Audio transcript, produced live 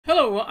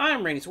Hello,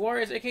 I'm Rainy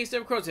Suarez, aka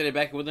Silva Crow, today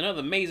back with another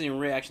amazing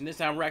reaction. This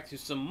time react to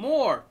some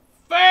more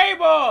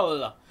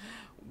Fable!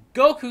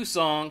 GOKU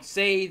song,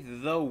 Save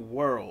the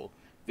World,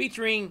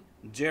 featuring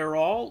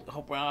Gerald.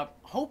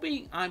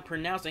 Hoping I'm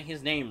pronouncing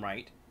his name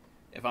right.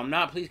 If I'm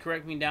not, please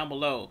correct me down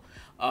below.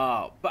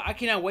 But I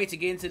cannot wait to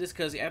get into this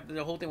because after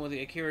the whole thing with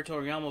Akira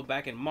Toriyama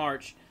back in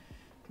March,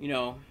 you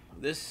know,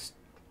 this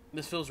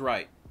feels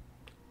right.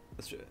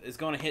 It's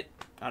gonna hit.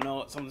 I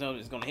know something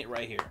is gonna hit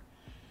right here.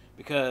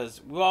 Because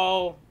we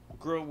all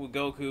grew up with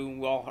Goku,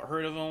 we all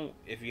heard of him.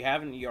 If you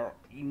haven't, you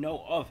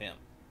know of him.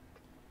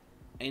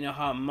 And you know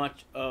how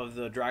much of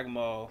the Dragon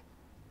Ball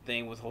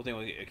thing, with the whole thing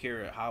with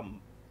Akira, how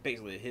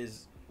basically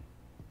his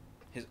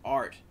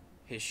art,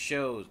 his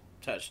shows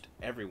touched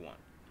everyone.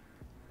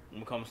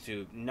 When it comes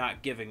to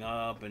not giving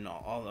up and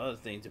all the other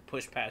things to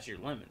push past your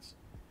limits.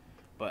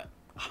 But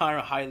I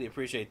highly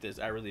appreciate this,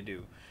 I really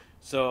do.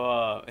 So,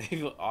 all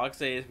I can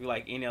say is, if you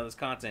like any of this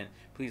content,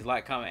 please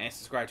like, comment, and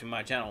subscribe to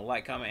my channel.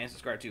 Like, comment, and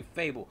subscribe to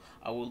Fable.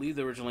 I will leave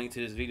the original link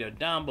to this video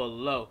down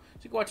below,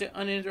 so you can watch it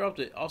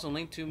uninterrupted. Also,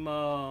 link to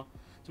my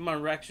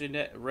reaction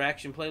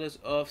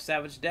playlist of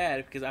Savage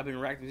Dad, because I've been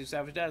reacting to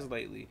Savage Dads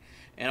lately.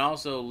 And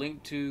also,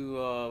 link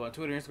to my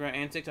Twitter, Instagram,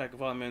 and TikTok. You can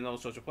follow me on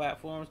those social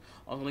platforms.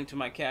 Also, link to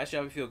my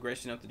Cashapp. If you feel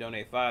gracious enough to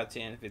donate $5,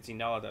 $10,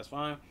 $15, that's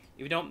fine.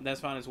 If you don't,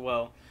 that's fine as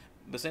well.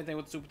 The same thing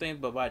with the super things,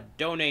 but by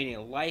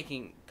donating,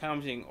 liking,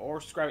 commenting,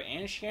 or subscribing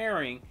and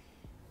sharing,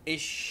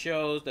 it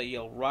shows that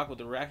you'll rock with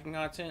the reaction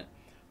content,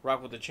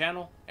 rock with the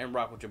channel, and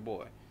rock with your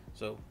boy.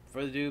 So,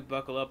 further ado,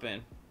 buckle up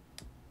and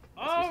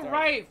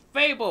alright,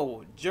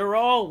 Fable,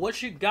 Gerald,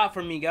 what you got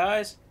for me,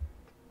 guys?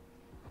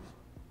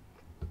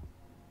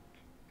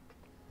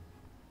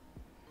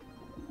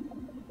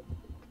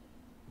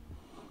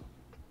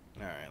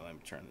 Alright, let me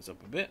turn this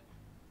up a bit.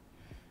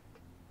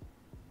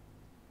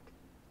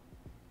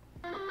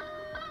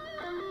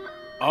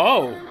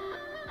 Oh,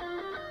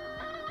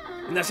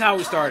 and that's how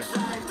we started.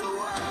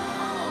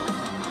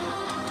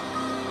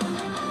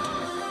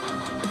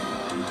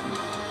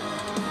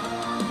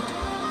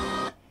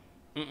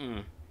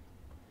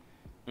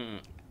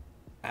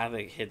 I have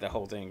to hit the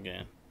whole thing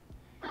again.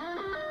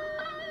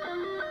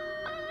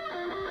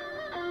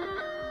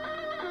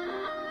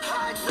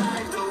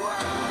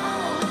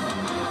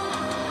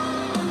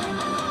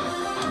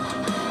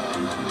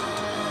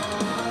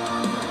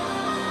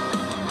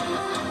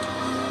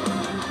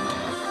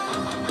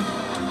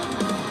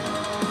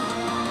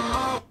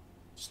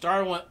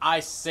 Starting with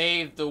I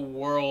Saved the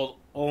World.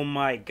 Oh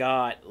my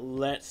god,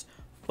 let's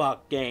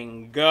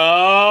fucking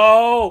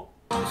go!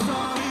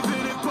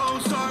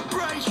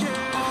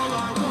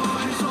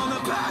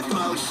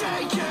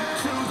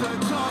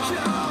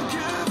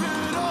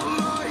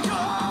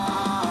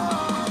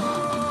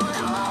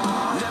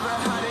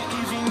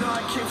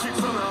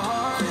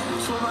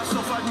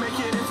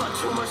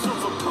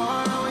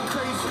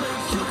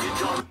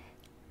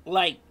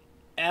 Like,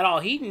 at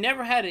all. He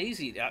never had it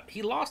easy.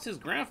 He lost his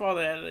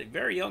grandfather at a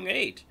very young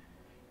age.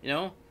 You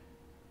know?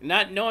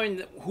 Not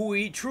knowing who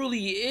he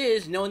truly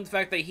is, knowing the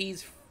fact that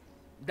he's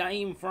not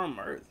even from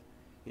Earth.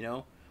 You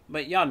know?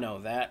 But y'all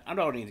know that. I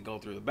don't need to go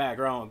through the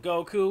background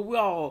of Goku.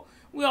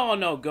 We all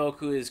know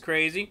Goku is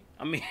crazy.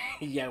 I mean,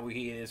 yeah,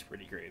 he is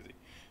pretty crazy.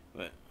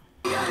 But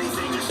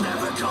anything, just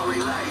never call me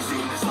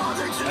lazy.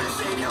 To the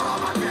senior, all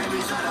my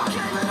babies, and I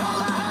gave it all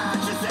I had.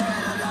 Just hit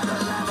another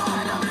level,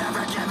 and I'm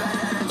never giving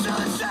it until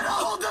it's set.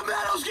 I'll hold the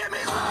medals, give me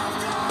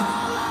love.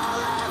 All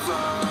I'll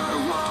ever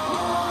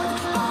want,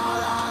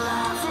 all I'll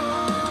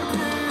ever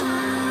be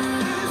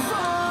is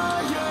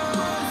fire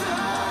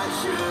that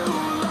you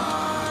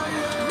light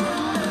in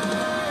me.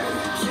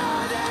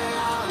 You're the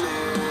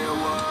only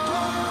one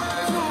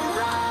who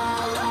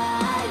rally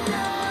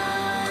me.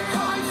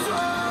 I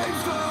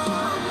save the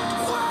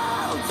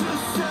world to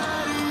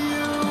set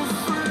you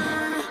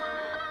free.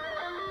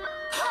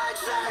 I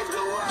save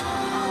the world.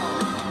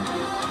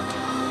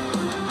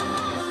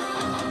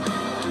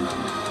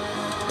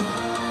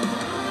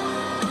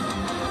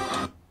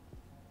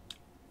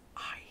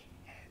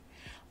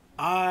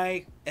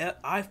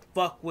 I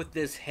fuck with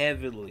this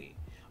heavily.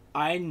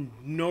 I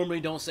normally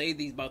don't say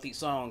these about these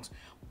songs,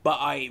 but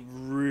I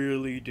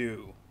really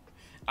do.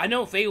 I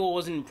know Fable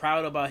wasn't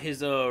proud about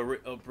his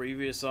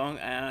previous song,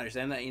 and I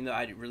understand that, you know,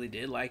 I really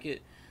did like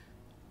it.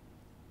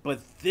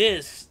 But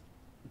this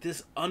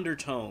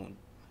undertone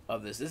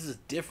of this is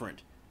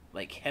different,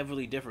 like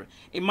heavily different.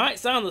 It might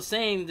sound the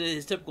same to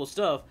his typical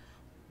stuff,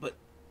 but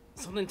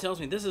something tells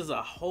me this is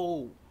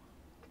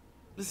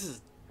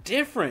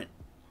different,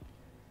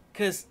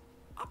 because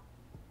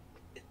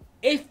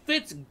it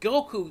fits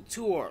Goku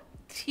to a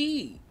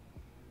T.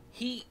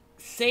 He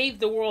saved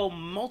the world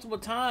multiple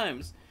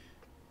times,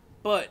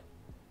 but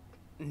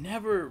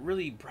never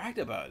really bragged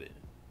about it.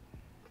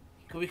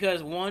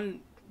 Because one,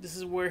 this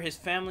is where his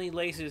family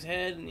lays his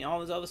head and all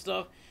this other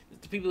stuff.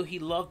 The people he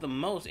loved the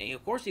most, and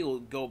of course he will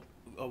go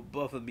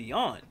above and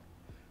beyond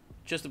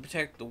just to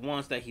protect the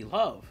ones that he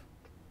loved.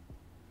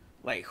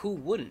 Like, who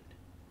wouldn't?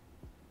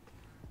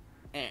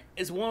 And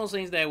it's one of those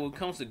things that when it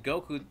comes to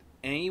Goku,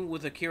 and even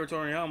with Akira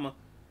Toriyama,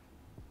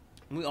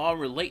 We all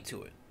relate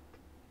to it.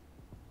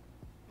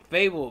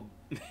 Fable,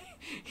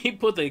 he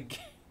put the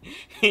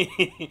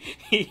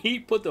he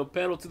put the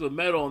pedal to the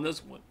metal on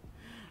this one.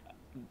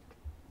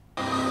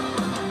 On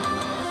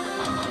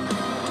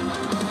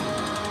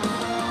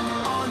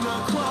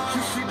the clock,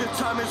 you see the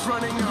time is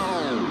running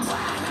out.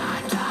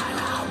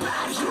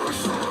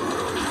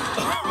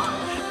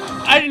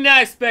 I did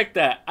not expect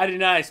that. I did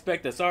not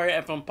expect that. Sorry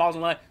if I'm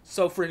pausing live.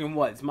 So freaking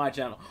what? It's my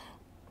channel.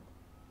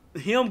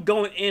 Him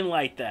going in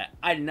like that.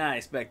 I did not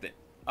expect it.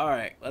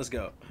 Alright, let's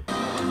go.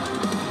 On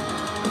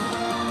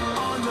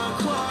the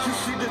clock, you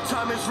see the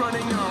time is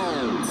running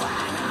out.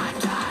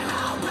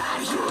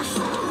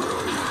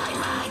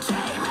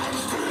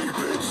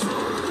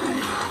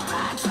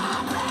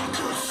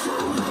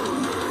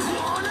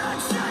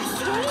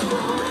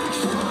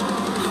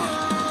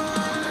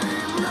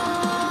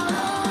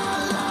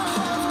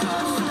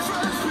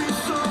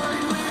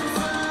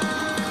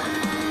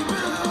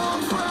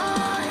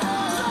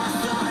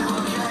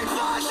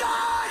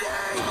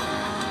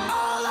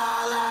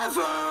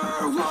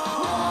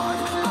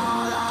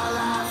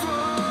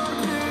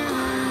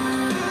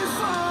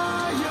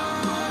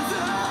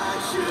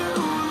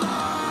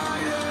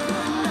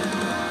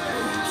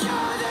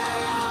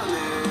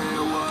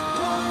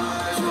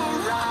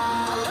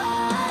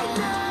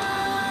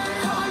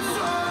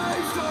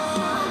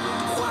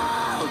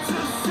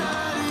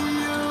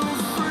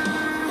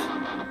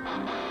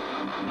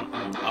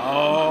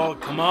 Oh,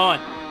 come on.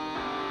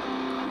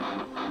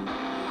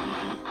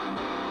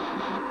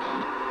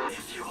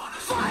 If you wanna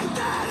fight,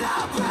 then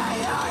I'll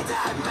pay your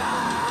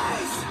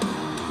demise.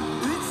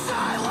 It's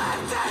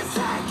silent and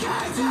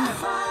second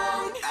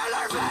divine.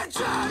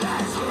 Intervention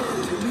is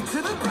lead me to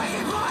the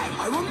breaking point.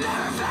 I will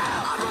never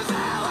fail. I will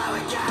fail. I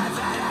will give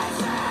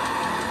everything.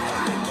 I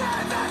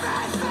give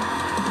everything.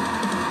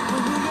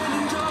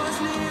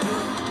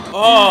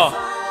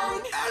 Oh.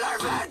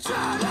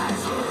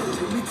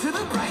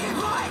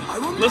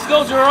 Let's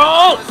go,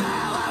 Gerald!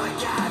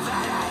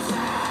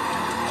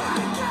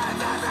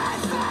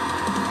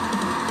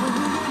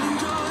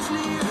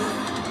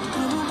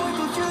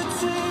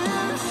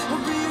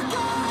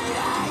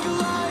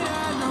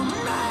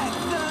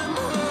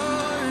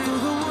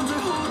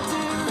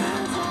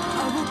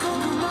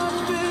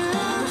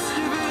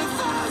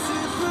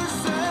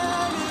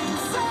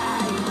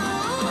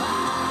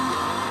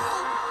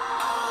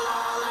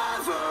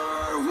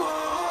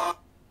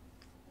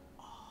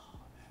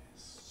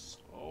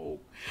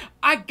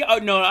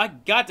 I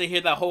got to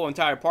hear that whole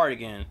entire part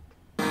again.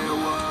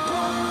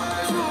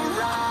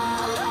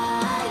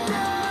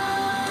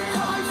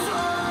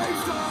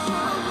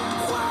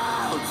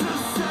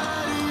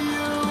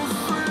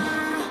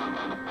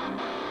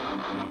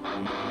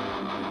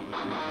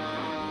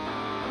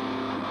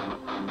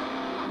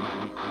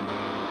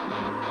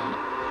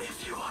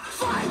 If you wanna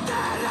fight,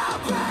 then I'll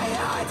pay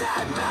your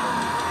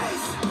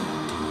demise.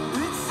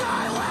 It's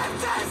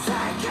silent and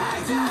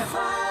second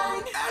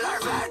divine.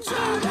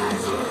 Intervention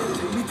is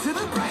leading me to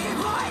the breaking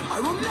point. I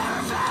will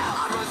never fail.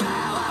 I will fail.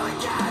 I will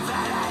give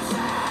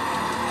everything.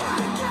 I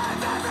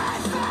give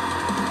everything.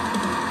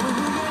 When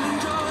the ending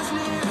draws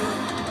near,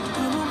 I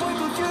will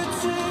wipe off your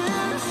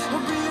tears.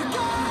 I'll be your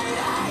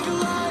guiding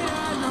light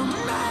and I'll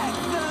make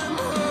them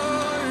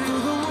hurt.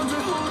 You're the ones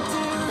I hold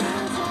dear.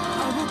 I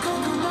will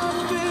conquer my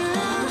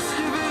fears.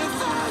 Give it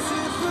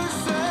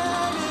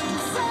 1,000%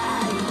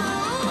 insane.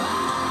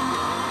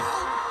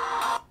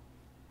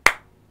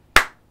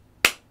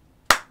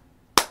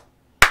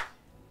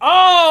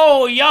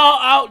 Oh, y'all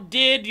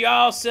outdid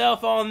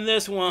y'allself on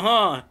this one,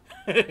 huh?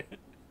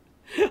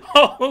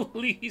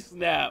 Holy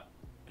snap.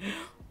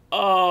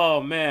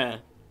 Oh, man.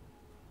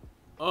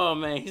 Oh,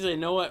 man. He said, you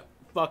know what?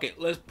 Fuck it.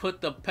 Let's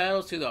put the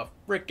pedal to the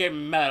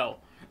freaking metal.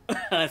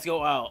 Let's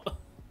go out.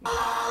 All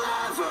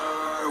I'll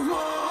ever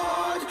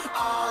want,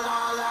 all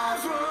I'll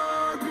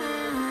ever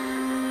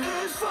be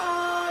is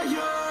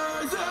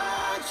fire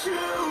that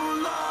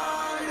you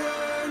light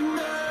in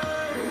me.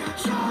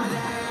 You're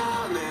the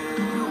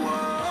only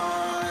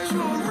one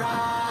who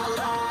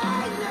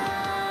rally me.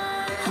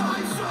 I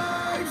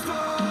saved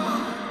the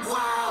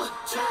world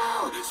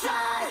to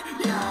set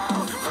you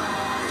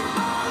free.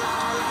 All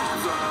I'll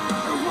ever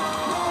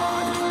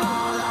want,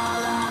 all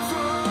I'll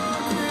ever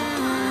be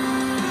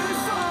is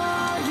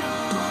fire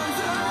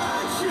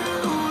that you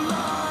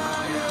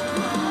light in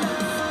me.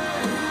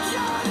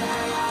 You're the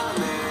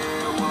only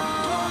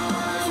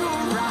one who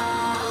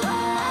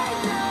rally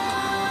me.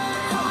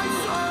 I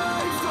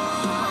saved the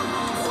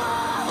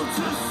world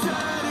to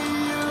set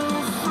you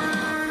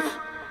free.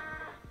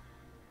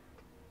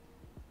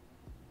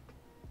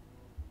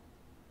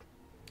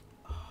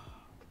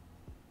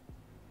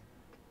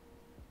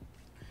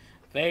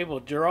 Fable,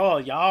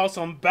 Gerald, y'all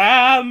some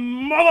bad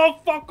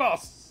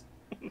motherfuckers.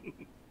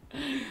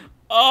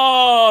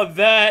 Oh,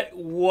 that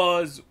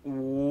was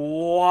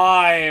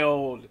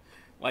wild.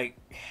 Like,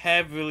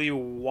 heavily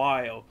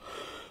wild.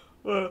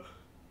 Oh,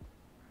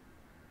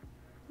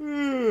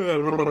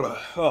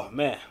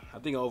 man. I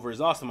think I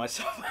overexhausted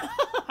myself.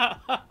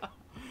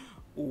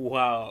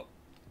 Wow.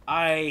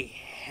 I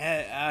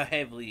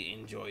heavily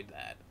enjoyed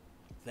that.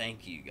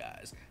 Thank you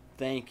guys.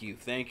 Thank you.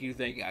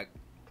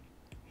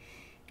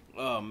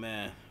 Oh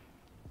man.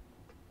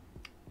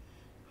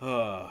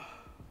 I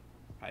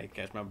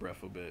catch my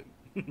breath a bit.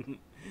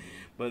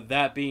 But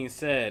that being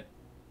said,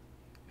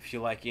 if you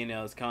like any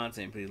of this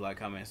content, please like,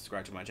 comment,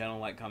 subscribe to my channel.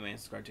 Like, comment,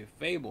 subscribe to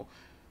Fable.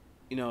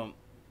 You know,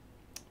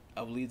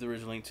 I'll leave the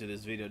original link to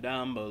this video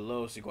down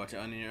below so you can watch it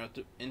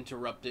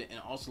uninterrupted. And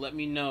also let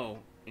me know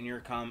in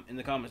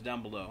the comments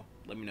down below.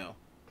 Let me know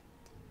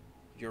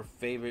your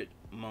favorite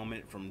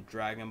moment from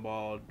Dragon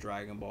Ball,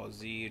 Dragon Ball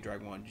Z,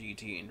 Dragon Ball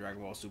GT, and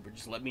Dragon Ball Super.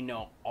 Just let me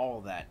know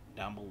all that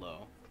down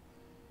below.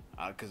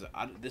 Because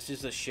this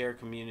is a shared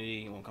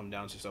community. It won't come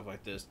down to stuff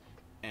like this.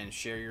 And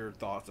share your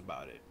thoughts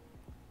about it.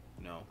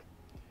 You know.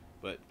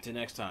 But till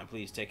next time,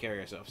 please take care of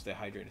yourself. Stay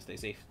hydrated, stay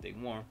safe, stay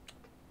warm.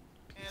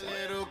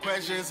 Little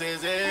questions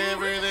is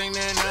everything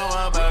they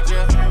know about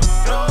you.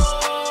 No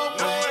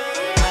way.